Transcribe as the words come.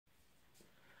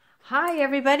Hi,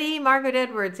 everybody. Margaret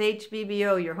Edwards,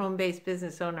 HBBO, your home based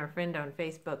business owner friend on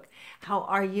Facebook. How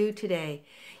are you today?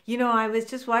 You know, I was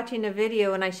just watching a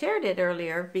video and I shared it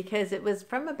earlier because it was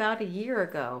from about a year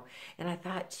ago. And I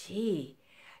thought, gee,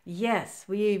 yes,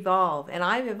 we evolve. And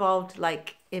I've evolved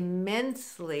like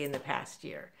immensely in the past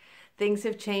year. Things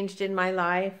have changed in my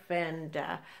life. And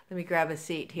let me grab a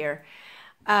seat here.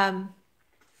 Um,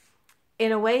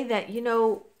 in a way that,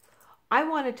 I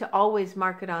wanted to always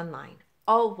market online,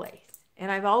 always.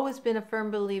 And I've always been a firm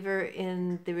believer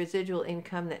in the residual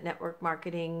income that network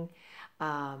marketing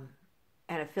um,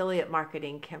 and affiliate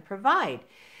marketing can provide.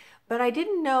 But I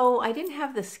didn't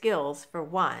have the skills for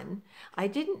one. I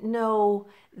didn't know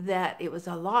that it was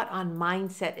a lot on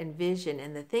mindset and vision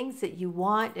and the things that you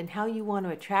want and how you want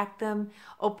to attract them,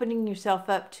 opening yourself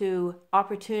up to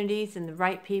opportunities and the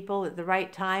right people at the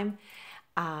right time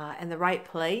and the right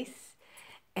place,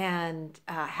 and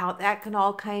how that can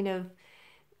all kind of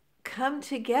come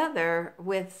together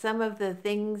with some of the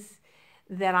things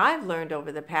that I've learned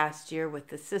over the past year with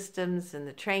the systems and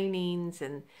the trainings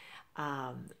and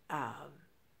um, um,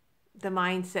 the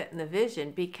mindset and the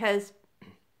vision, because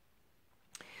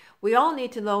we all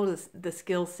need to know the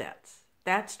skill sets.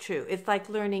 That's true. It's like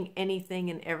learning anything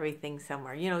and everything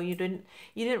somewhere. You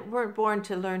weren't born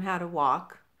to learn how to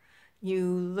walk. You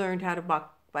learned how to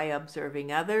walk by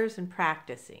observing others and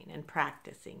practicing and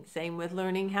practicing. Same with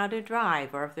learning how to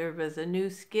drive, or if there was a new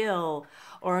skill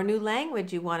or a new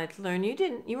language you wanted to learn,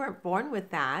 you weren't born with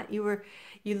that. You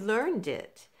learned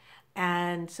it.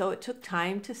 And so it took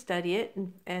time to study it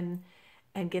and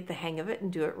get the hang of it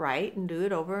and do it right and do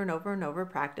it over and over and over,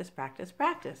 practice, practice,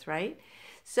 practice, right?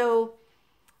 So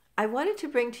I wanted to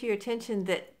bring to your attention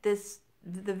that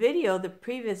the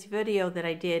previous video that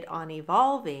I did on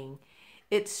evolving,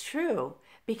 it's true,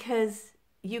 because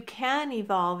you can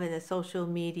evolve in the social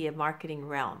media marketing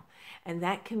realm. And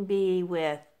that can be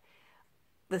with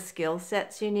the skill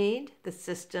sets you need, the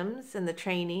systems and the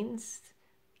trainings.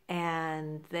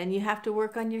 And then you have to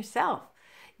work on yourself,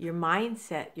 your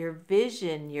mindset, your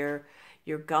vision, your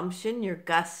gumption, your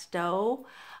gusto,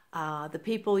 the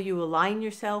people you align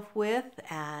yourself with,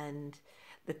 and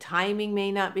the timing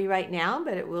may not be right now,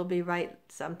 but it will be right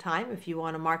sometime if you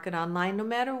want to market online, no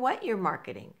matter what you're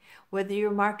marketing. Whether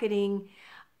you're marketing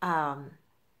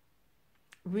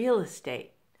real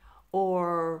estate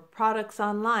or products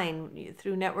online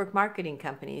through network marketing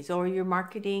companies, or you're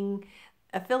marketing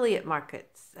affiliate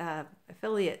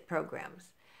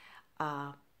programs.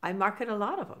 I market a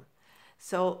lot of them.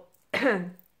 So,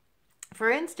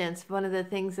 for instance, one of the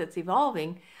things that's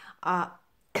evolving,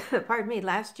 pardon me,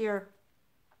 last year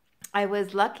I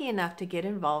was lucky enough to get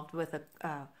involved with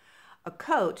a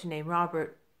coach named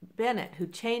Robert Bennett, who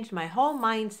changed my whole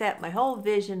mindset, my whole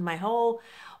vision,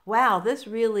 wow, this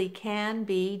really can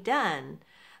be done.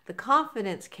 The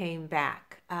confidence came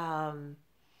back. And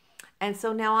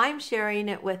so now I'm sharing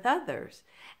it with others.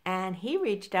 And he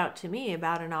reached out to me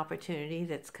about an opportunity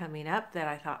that's coming up that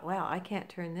I thought, wow, I can't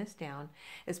turn this down,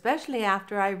 especially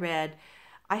after I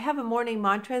have a morning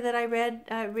mantra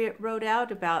that wrote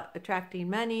out about attracting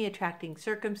money, attracting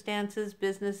circumstances,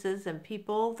 businesses, and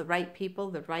people, the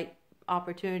right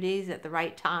opportunities at the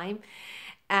right time.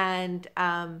 And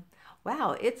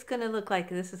wow, it's going to look like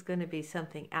this is going to be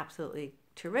something absolutely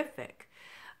terrific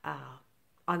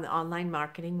on the online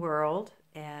marketing world,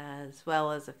 as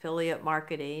well as affiliate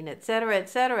marketing, et cetera, et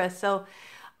cetera. So,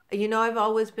 I've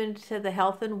always been to the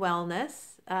health and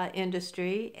wellness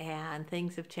industry, and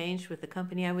things have changed with the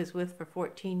company I was with for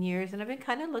 14 years. And I've been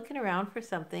kind of looking around for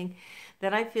something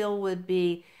that I feel would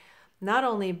be not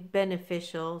only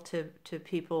beneficial to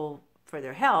people for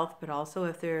their health, but also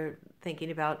if they're thinking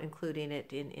about including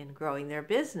it in growing their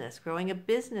business, growing a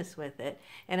business with it,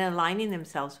 and aligning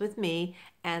themselves with me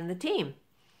and the team.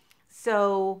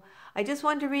 So I just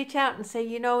wanted to reach out and say,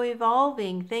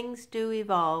 evolving, things do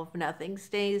evolve. Nothing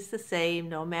stays the same,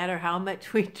 no matter how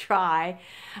much we try.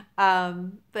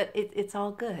 But it's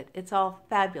all good. It's all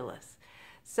fabulous.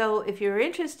 So if you're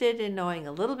interested in knowing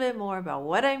a little bit more about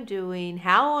what I'm doing,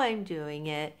 how I'm doing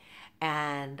it,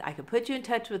 and I can put you in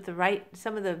touch with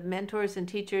some of the mentors and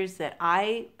teachers that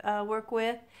I work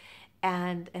with,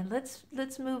 and let's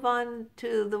move on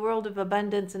to the world of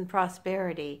abundance and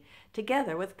prosperity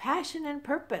together with passion and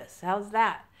purpose. How's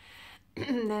that?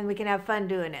 And we can have fun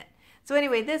doing it. So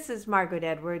anyway, this is Margaret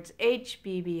Edwards,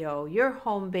 HBBO, your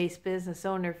home-based business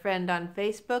owner friend on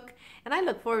Facebook, and I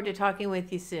look forward to talking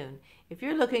with you soon. If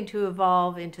you're looking to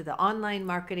evolve into the online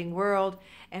marketing world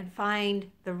and find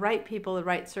the right people, the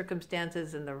right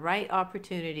circumstances, and the right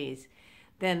opportunities,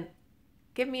 then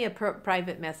give me a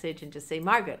private message and just say,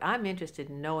 Margaret, I'm interested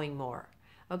in knowing more.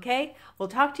 Okay? We'll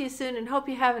talk to you soon and hope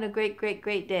you're having a great, great,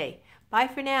 great day. Bye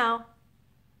for now.